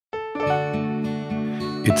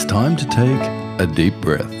It's time to take a deep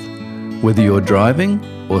breath. Whether you're driving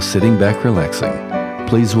or sitting back relaxing,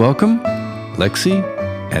 please welcome Lexi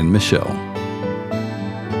and Michelle.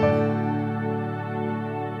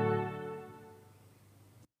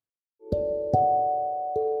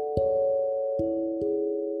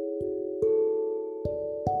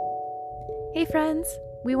 Hey friends!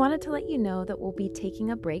 We wanted to let you know that we'll be taking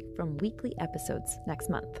a break from weekly episodes next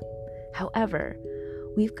month. However,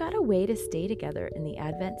 we've got a way to stay together in the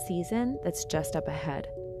Advent season that's just up ahead.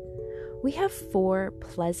 We have 4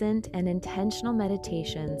 pleasant and intentional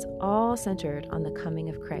meditations all centered on the coming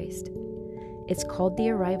of Christ. It's called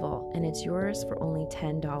The Arrival, and it's yours for only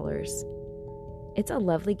 $10. It's a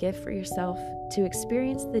lovely gift for yourself to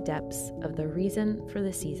experience the depths of the reason for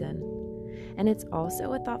the season. And it's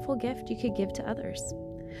also a thoughtful gift you could give to others.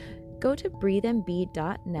 Go to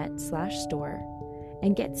breatheandbe.net/store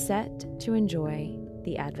and get set to enjoy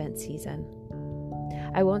the Advent season.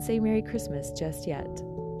 I won't say Merry Christmas just yet.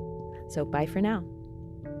 So bye for now.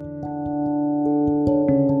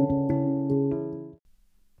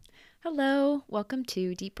 Hello, welcome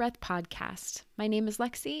to Deep Breath Podcast. My name is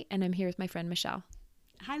Lexi and I'm here with my friend Michelle.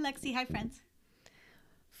 Hi Lexi, hi friends.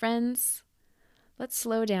 Friends, let's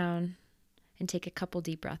slow down and take a couple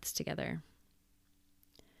deep breaths together.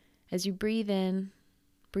 As you breathe in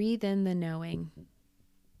the knowing.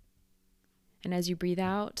 And as you breathe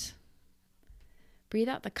out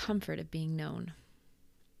the comfort of being known.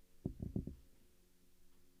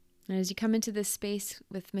 And as you come into this space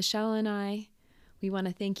with Michelle and I, we want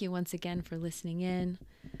to thank you once again for listening in.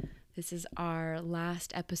 This is our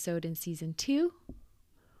last episode in season 2.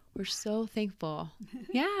 We're so thankful.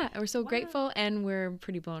 Yeah, we're so grateful, and we're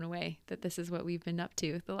pretty blown away that this is what we've been up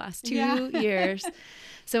to the last 2 years.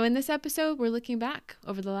 So in this episode, we're looking back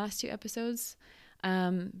over the last 2 episodes,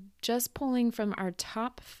 just pulling from our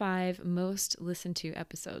top 5 most listened to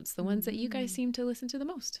episodes, the ones that you guys seem to listen to the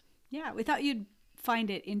most. Yeah, we thought you'd find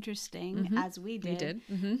it interesting as we did.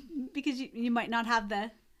 We did. Because you might not have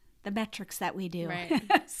the metrics that we do.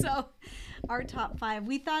 Right. So our top 5,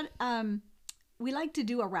 we thought we like to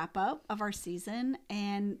do a wrap up of our season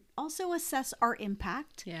and also assess our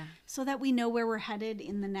impact so that we know where we're headed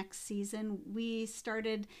in the next season. We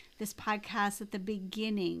started this podcast at the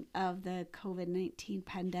beginning of the COVID-19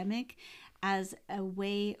 pandemic as a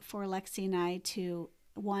way for Lexi and I to,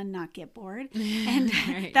 one, not get bored. And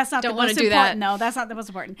Right. that's not Don't the wanna most do important. that. No, that's not the most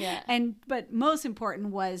important. Yeah. But most important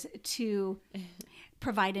was to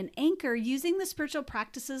provide an anchor using the spiritual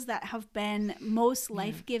practices that have been most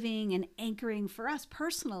life-giving and anchoring for us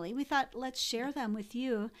personally. We thought, let's share them with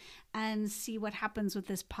you and see what happens with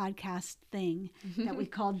this podcast thing that we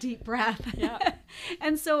call Deep Breath. Yeah.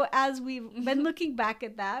 And so as we've been looking back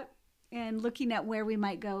at that and looking at where we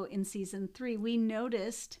might go in season 3, we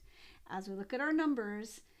noticed as we look at our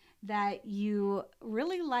numbers that you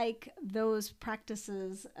really like those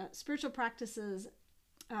practices, spiritual practices,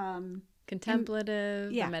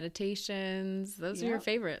 Contemplative, the meditations, those are your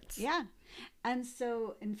favorites. Yeah. And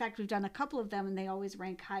so, in fact, we've done a couple of them and they always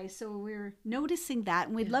rank high. So we're noticing that.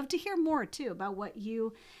 And we'd love to hear more, too, about what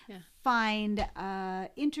you find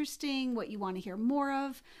interesting, what you want to hear more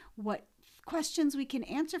of, what questions we can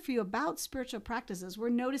answer for you about spiritual practices. We're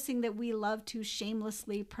noticing that we love to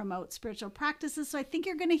shamelessly promote spiritual practices. So I think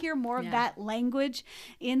you're going to hear more of that language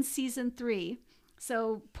in season 3.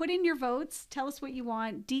 So put in your votes. Tell us what you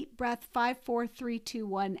want.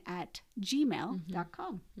 deepbreath54321 at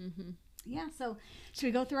gmail.com. Yeah. So should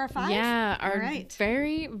we go through our 5? Yeah. Our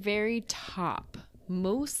very, very top,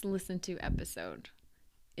 most listened to episode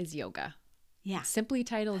is yoga. Yeah. Simply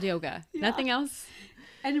titled yoga. Nothing else.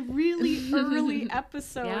 And a really early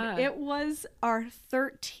episode. Yeah. It was our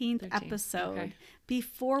 13th episode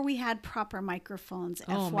before we had proper microphones,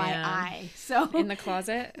 FYI. Man. So in the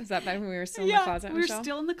closet? Is that back when we were still in the closet, we were Michelle?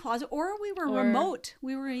 Still in the closet. Or we were remote.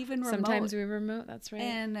 We were even remote. Sometimes we were remote. That's right.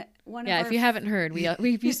 And if you haven't heard, we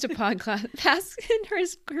used to podcast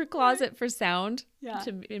in her closet for sound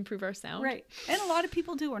to improve our sound. Right. And a lot of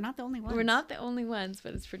people do. We're not the only ones. We're not the only ones,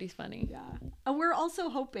 but it's pretty funny. Yeah. We're also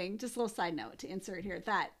hoping, just a little side note to insert here,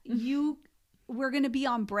 that we're going to be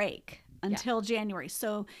on break until January.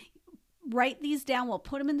 So write these down. We'll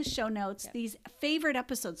put them in the show notes, these favorite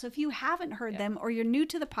episodes. So if you haven't heard them or you're new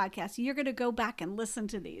to the podcast, you're going to go back and listen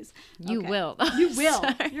to these. You will. You will.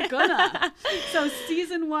 You're gonna. So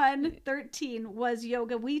season 1, 13 was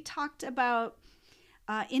yoga. We talked about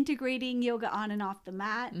integrating yoga on and off the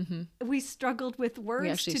mat. We struggled with words. We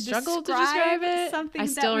actually to struggled to describe it. Something I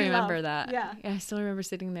still remember love. that. Yeah. I still remember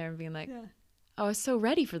sitting there and being like, I was so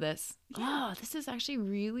ready for this. Oh, this is actually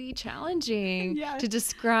really challenging to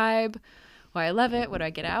describe why I love it, what do I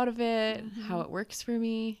get out of it, how it works for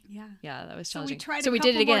me. Yeah, that was challenging. So we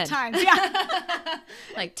did it again. More times. Yeah.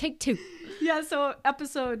 Like take 2. Yeah, so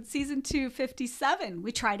season 2, 57,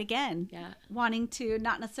 we tried again. Yeah. Wanting to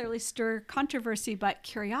not necessarily stir controversy, but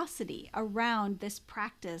curiosity around this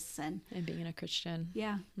practice and being a Christian.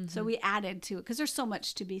 Yeah. So we added to it because there's so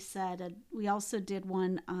much to be said. And we also did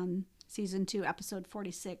one season 2, episode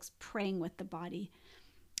 46, praying with the body.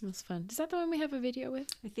 That's fun. Is that the one we have a video with?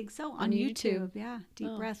 I think so. On YouTube. Yeah.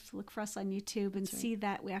 Deep Breath. Look for us on YouTube and see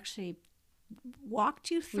that we actually walked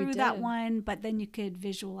you through that one, but then you could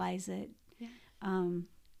visualize it. Yeah.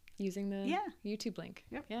 Using the YouTube link.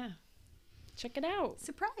 Yep. Yeah. Check it out.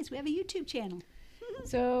 Surprise. We have a YouTube channel.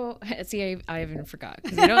 So see, I even forgot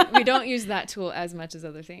because we don't use that tool as much as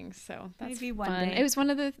other things. So that's maybe one fun. Day. It was one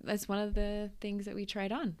of the things that we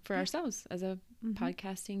tried on for ourselves as a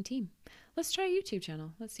podcasting team. Let's try a YouTube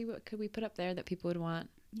channel. Let's see what could we put up there that people would want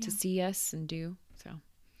to see us and do. So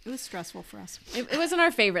it was stressful for us. It wasn't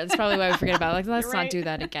our favorite. That's probably why we forget about it. Like, let's not do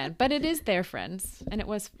that again. But it is there, friends, and it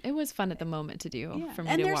was fun at the moment to do. Yeah. For me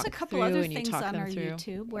and to there's walk a couple other things on our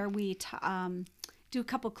YouTube where we do a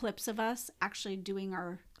couple clips of us actually doing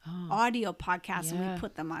our audio podcast, and we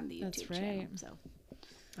put them on the YouTube channel. So,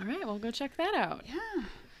 all right, well, go check that out. Yeah,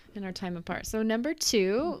 in our time apart. So number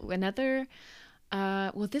 2, another.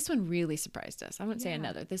 Well, this one really surprised us. I wouldn't say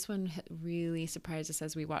another. This one really surprised us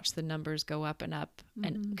as we watched the numbers go up and up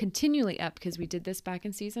and continually up, because we did this back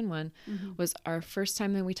in season 1. Was our first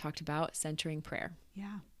time that we talked about centering prayer.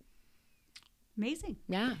 Yeah. Amazing.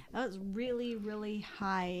 Yeah. That was really, really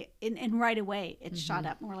high. And right away it shot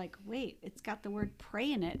up. And we're like, wait, it's got the word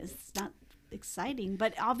pray in it. It's not exciting.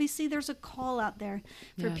 But obviously there's a call out there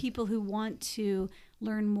for people who want to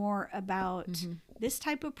learn more about this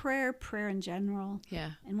type of prayer in general.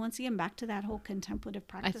 Yeah. And once again, back to that whole contemplative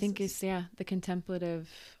practice. I think it's, the contemplative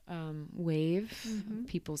wave of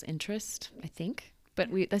people's interest, I think. But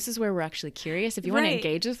this is where we're actually curious. If you want to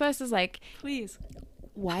engage with us, is like, please.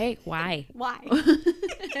 Why? Why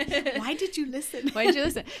did you listen? Why did you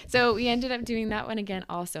listen? So we ended up doing that one again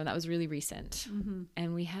also, and that was really recent.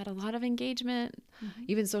 And we had a lot of engagement,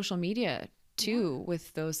 even social media too,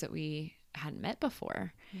 with those that we hadn't met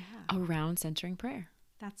before around centering prayer.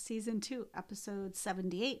 That's season 2, episode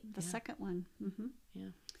 78, the second one. Yeah.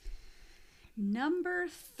 Number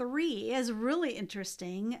 3 is really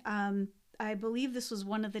interesting. I believe this was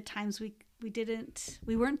one of the times we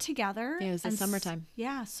weren't together. Yeah, it was the summertime.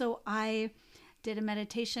 Yeah, so I did a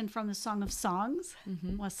meditation from the Song of Songs,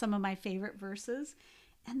 was some of my favorite verses,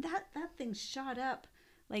 and that thing shot up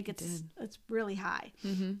like it's really high.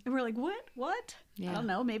 And we're like, what? Yeah. I don't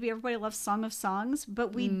know, maybe everybody loves Song of Songs,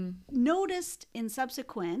 but we noticed in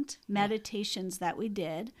subsequent meditations that we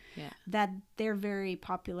did that they're very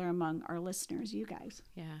popular among our listeners, you guys.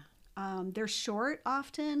 Yeah. They're short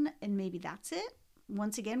often, and maybe that's it.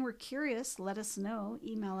 Once again, we're curious. Let us know.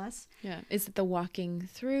 Email us. Yeah. Is it the walking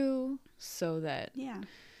through so that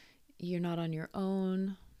you're not on your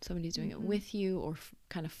own? Somebody's doing it with you or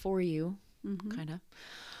kind of for you, kind of.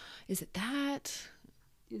 Is it that?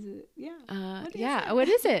 Is it? Yeah. What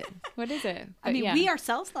is it? What is it? But I mean, we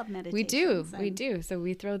ourselves love meditation. We do. So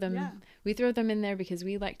we throw them in there because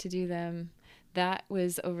we like to do them. That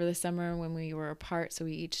was over the summer when we were apart, so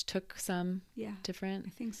we each took some different. I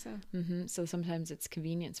think so. So sometimes it's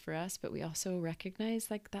convenience for us, but we also recognize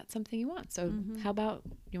like that's something you want. So how about,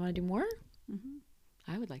 you want to do more?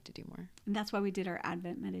 I would like to do more. And that's why we did our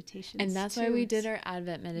Advent meditations. And that's why we did our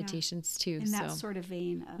Advent meditations too. In that sort of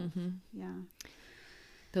vein of,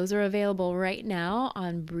 Those are available right now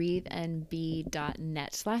on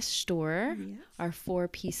breatheandbe.net/store. Yes. Our 4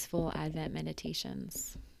 peaceful Advent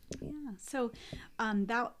meditations. Yeah. So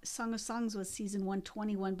that Song of Songs was season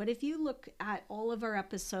 121. But if you look at all of our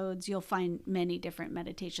episodes, you'll find many different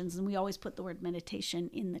meditations. And we always put the word meditation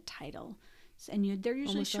in the title. And they're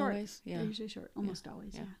usually almost short. Always, yeah. They're usually short. Almost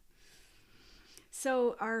always, yeah.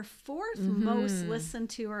 So our 4th most listened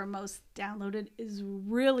to or most downloaded is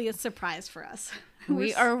really a surprise for us.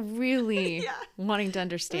 We are really wanting to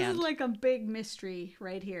understand. This is like a big mystery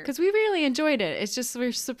right here. Because we really enjoyed it. It's just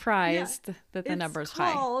we're surprised that the number's high.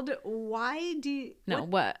 It's called Why Do You...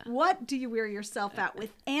 What do you wear yourself out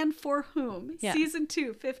with and for whom? Yeah. Season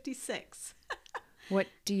 2, 56. What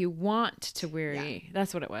do you want to weary? Yeah.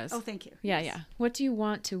 That's what it was. Oh, thank you. Yeah, yeah. What do you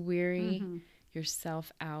want to weary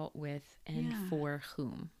yourself out with and for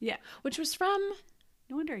whom? Yeah. Which was from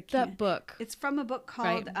no wonder that book. It's from a book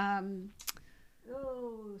called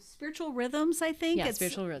Spiritual Rhythms, I think. Yeah,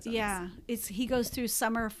 Spiritual Rhythms. Yeah. He goes through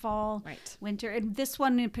summer, fall, winter. And this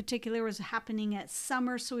one in particular was happening at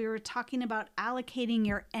summer. So we were talking about allocating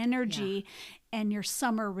your energy and your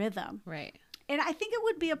summer rhythm. Right. And I think it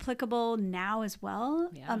would be applicable now as well.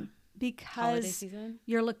 Yeah. Because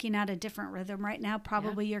you're looking at a different rhythm right now.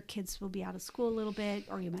 Probably your kids will be out of school a little bit,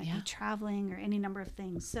 or you might be traveling, or any number of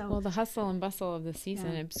things. So, well, the hustle and bustle of the season,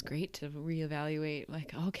 it's great to reevaluate,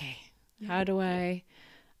 like, okay, how do I,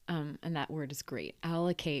 and that word is great,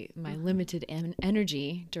 allocate my limited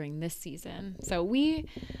energy during this season. So we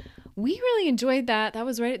really enjoyed that. That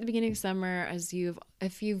was right at the beginning of summer.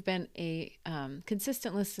 If you've been a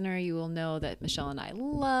consistent listener, you will know that Michelle and I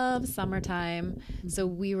love summertime. Mm-hmm. So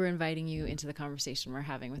we were inviting you into the conversation we're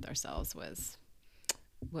having with ourselves was,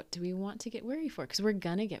 what do we want to get weary for? Because we're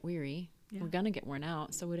going to get weary. Yeah. We're going to get worn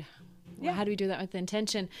out. So how do we do that with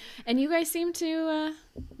intention? And you guys seem to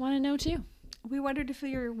want to know too. We wondered if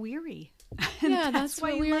you're weary. Yeah, that's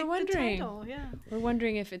what we were wondering. Yeah. We're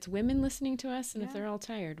wondering if it's women listening to us and if they're all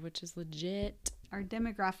tired, which is legit. Our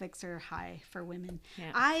demographics are high for women.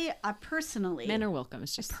 Yeah. I personally... Men are welcome.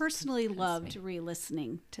 It's just, I personally loved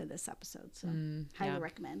re-listening to this episode, so highly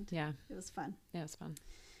recommend. Yeah. It was fun. Yeah, it was fun.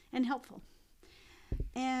 And helpful.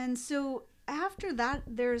 And so after that,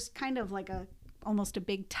 there's kind of like almost a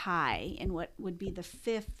big tie in what would be the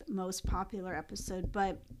 5th most popular episode,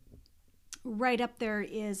 but right up there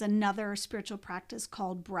is another spiritual practice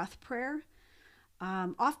called breath prayer,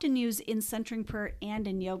 often used in centering prayer and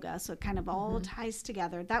in yoga. So it kind of all ties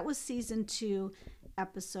together. That was season 2,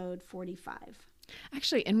 episode 45.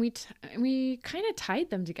 Actually, and we kind of tied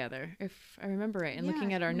them together, if I remember right. And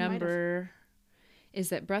looking at our number, is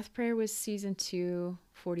that breath prayer was season 2,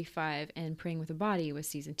 45, and praying with the body was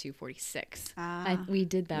season 2, 46. We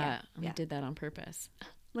did that. We did that on purpose.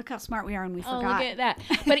 Look how smart we are, and we forgot. Oh, look at that.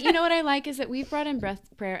 But you know what I like is that we've brought in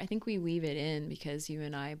breath prayer. I think we weave it in because you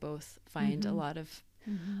and I both find a lot of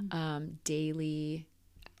daily,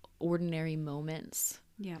 ordinary moments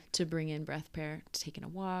to bring in breath prayer, taking a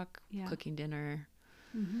walk, cooking dinner,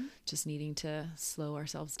 just needing to slow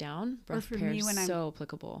ourselves down. Breath prayer is so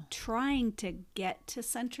applicable. Trying to get to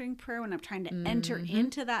centering prayer, when I'm trying to enter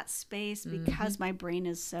into that space because my brain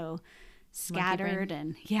is so scattered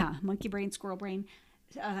and monkey brain, squirrel brain.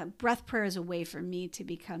 Breath prayer is a way for me to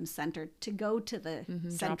become centered, to go to the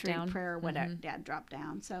centering prayer, whatever. Drop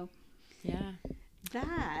down. So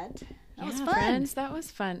that was fun. Friends, that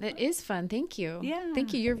was fun. It is fun. Thank you. Yeah.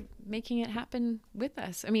 Thank you. You're making it happen with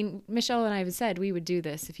us. I mean, Michelle and I have said we would do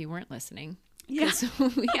this if you weren't listening. Yeah.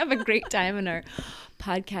 We have a great time, and our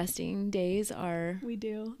podcasting days are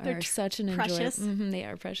They're such an precious. They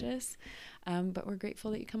are precious. But we're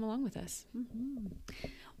grateful that you come along with us.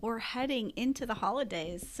 We're heading into the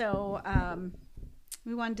holidays, so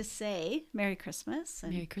we wanted to say Merry Christmas.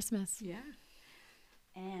 Merry Christmas. Yeah.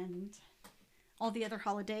 And all the other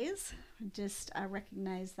holidays, just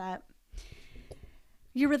recognize that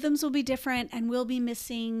your rhythms will be different, and we'll be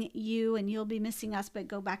missing you, and you'll be missing us, but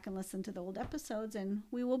go back and listen to the old episodes, and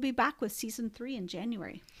we will be back with season 3 in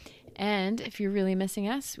January. And if you're really missing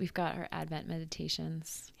us, we've got our Advent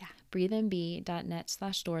meditations. Yeah.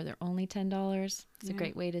 breatheandbe.net/store. They're only $10. It's a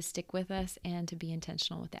great way to stick with us and to be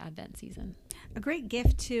intentional with the Advent season. A great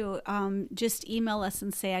gift too. Just email us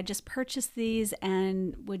and say, I just purchased these,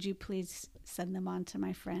 and would you please send them on to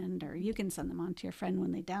my friend, or you can send them on to your friend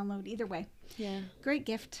when they download. Either way. Yeah. Great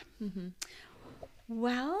gift.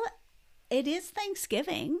 Well, it is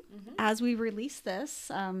Thanksgiving as we release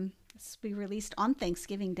this. We released on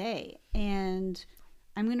Thanksgiving Day, and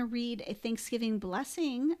I'm going to read a Thanksgiving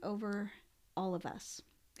blessing over all of us.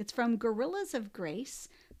 It's from Gorillas of Grace,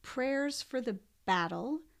 Prayers for the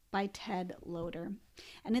Battle by Ted Loder.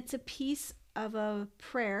 And it's a piece of a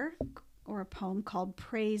prayer or a poem called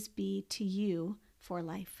Praise Be to You for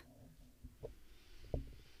Life.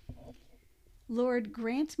 Lord,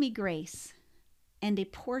 grant me grace and a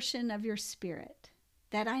portion of your Spirit,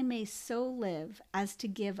 that I may so live as to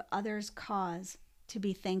give others cause to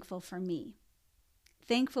be thankful for me.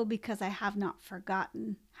 Thankful because I have not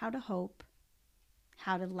forgotten how to hope,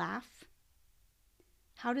 how to laugh,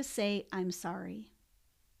 how to say I'm sorry,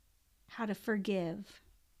 how to forgive,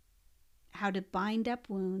 how to bind up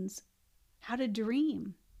wounds, how to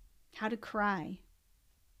dream, how to cry,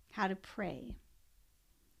 how to pray,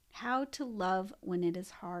 how to love when it is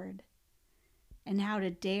hard, and how to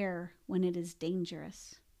dare when it is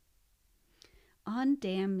dangerous.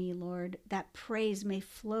 Undam me, Lord, that praise may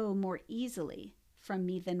flow more easily from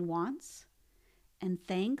me than wants, and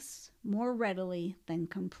thanks more readily than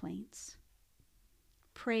complaints.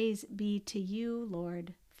 Praise be to you,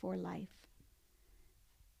 Lord, for life.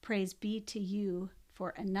 Praise be to you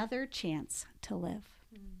for another chance to live.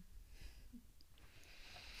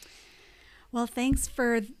 Well, thanks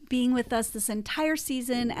for being with us this entire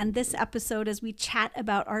season and this episode as we chat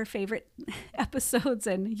about our favorite episodes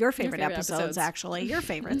and your favorite episodes, actually. Your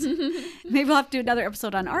favorites. Maybe we'll have to do another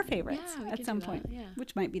episode on our favorites at some point,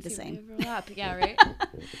 which might be the same. Yeah, right?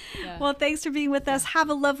 Yeah. Well, thanks for being with us. Have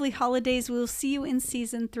a lovely holidays. We'll see you in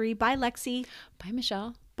season 3. Bye, Lexi. Bye,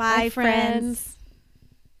 Michelle. Bye, friends.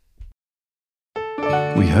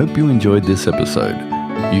 We hope you enjoyed this episode.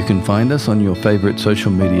 You can find us on your favorite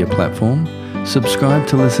social media platform. Subscribe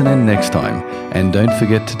to listen in next time, and don't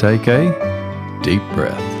forget to take a deep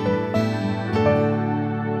breath.